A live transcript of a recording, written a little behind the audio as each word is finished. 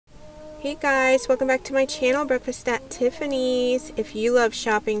Hey guys, welcome back to my channel, Breakfast at Tiffany's. If you love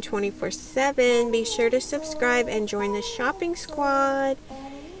shopping 24/7, be sure to subscribe and join the shopping squad.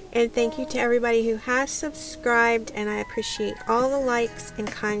 And thank you to everybody who has subscribed, and I appreciate all the likes and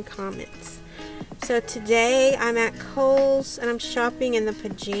kind comments. So today I'm at Kohl's and I'm shopping in the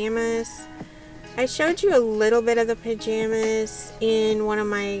pajamas. I showed you a little bit of the pajamas in one of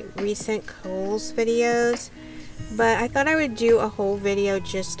my recent Kohl's videos, but I thought I would do a whole video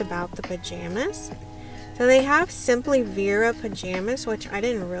just about the pajamas. So they have Simply Vera pajamas, which I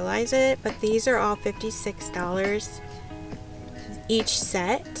didn't realize it, but these are all $56 each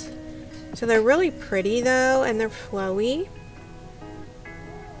set. So they're really pretty though, and they're flowy.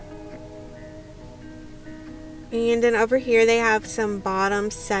 And then over here they have some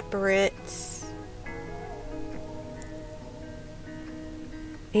bottom separates.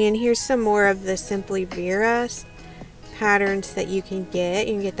 And here's some more of the Simply Vera patterns that you can get.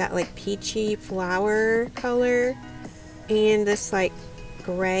 You can get that like peachy flower color and this like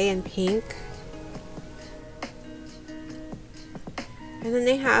gray and pink. And then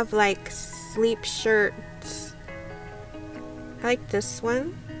they have like sleep shirts. I like this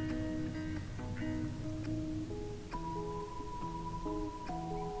one.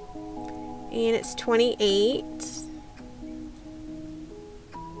 And it's $28.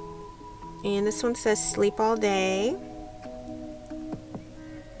 And this one says sleep all day.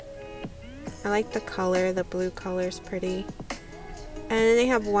 I like the color, the blue color is pretty. And then they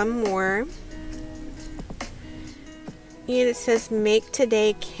have one more. And it says make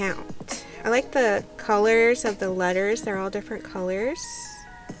today count. I like the colors of the letters, they're all different colors.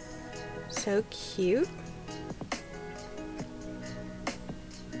 So cute.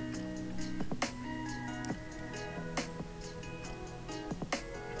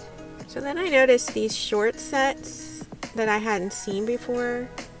 So then I noticed these short sets that I hadn't seen before.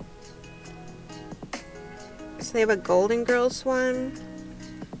 So they have a Golden Girls one.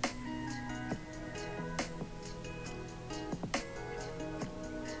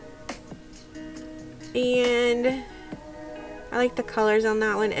 And I like the colors on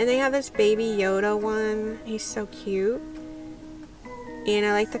that one. And they have this Baby Yoda one. He's so cute. And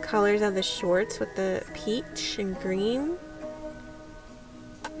I like the colors of the shorts with the peach and green.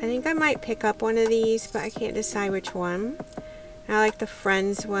 I think I might pick up one of these, but I can't decide which one. I like the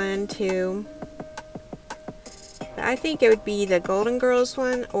Friends one too. But I think it would be the Golden Girls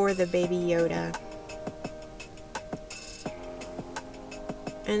one or the Baby Yoda.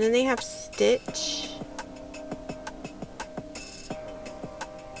 And then they have Stitch.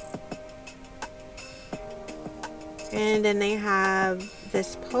 And then they have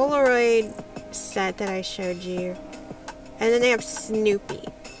this Polaroid set that I showed you. And then they have Snoopy.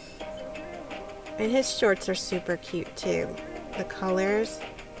 And his shorts are super cute too. The colors.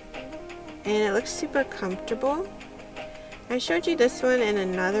 And it looks super comfortable. I showed you this one in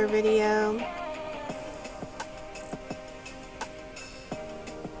another video.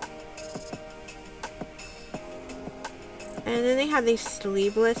 And then they have these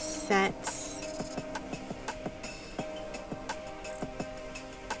sleeveless sets.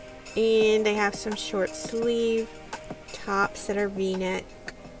 And they have some short sleeve tops that are V-neck.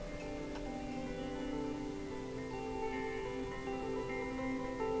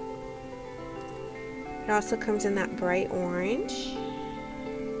 It also comes in that bright orange.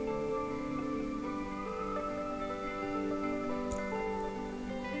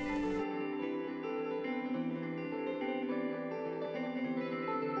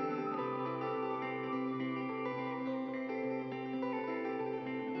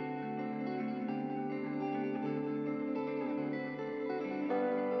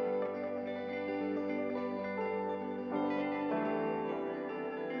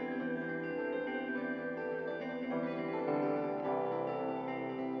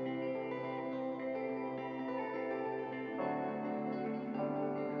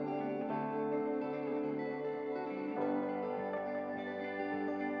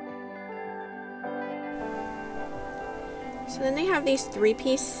 So then they have these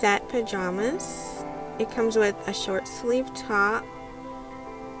three-piece set pajamas. It comes with a short sleeve top,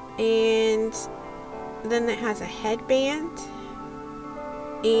 and then it has a headband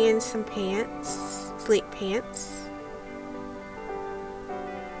and some pants, sleep pants.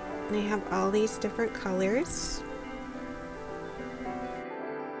 And they have all these different colors.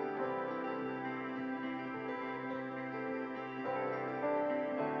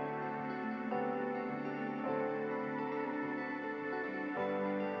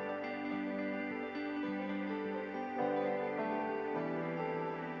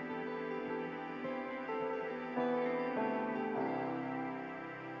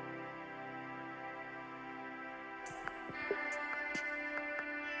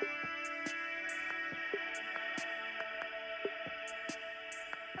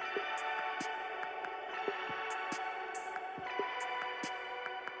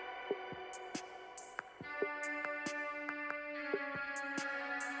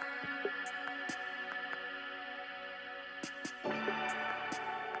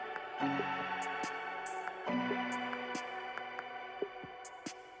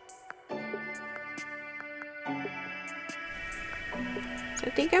 I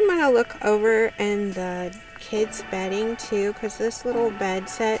think I'm gonna look over in the kids' bedding too, because this little bed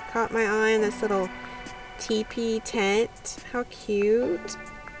set caught my eye, and this little teepee tent. How cute.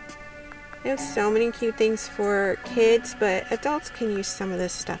 They have so many cute things for kids, but adults can use some of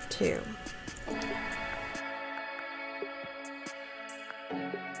this stuff too.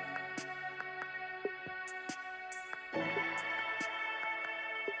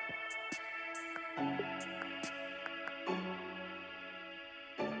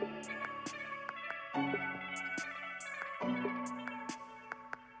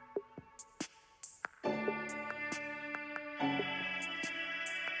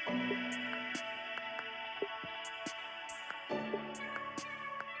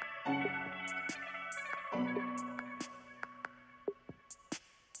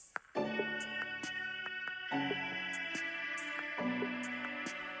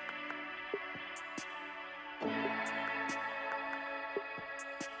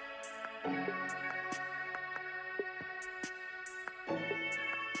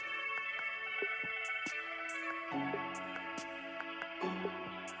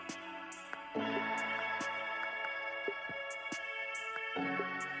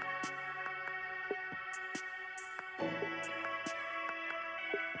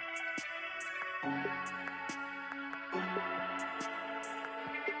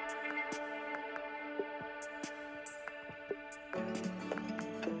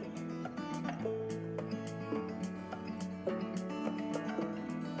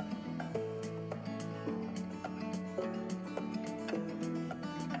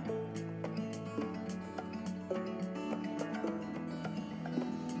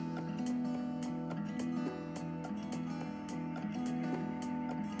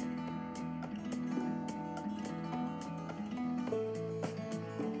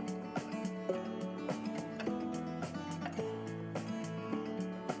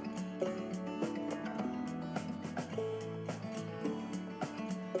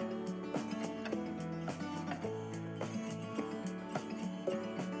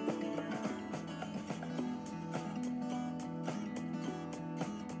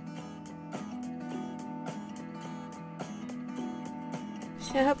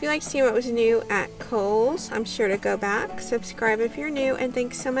 So I hope you like seeing what was new at Kohl's. I'm sure to go back, subscribe if you're new, and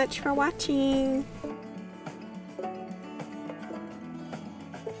thanks so much for watching.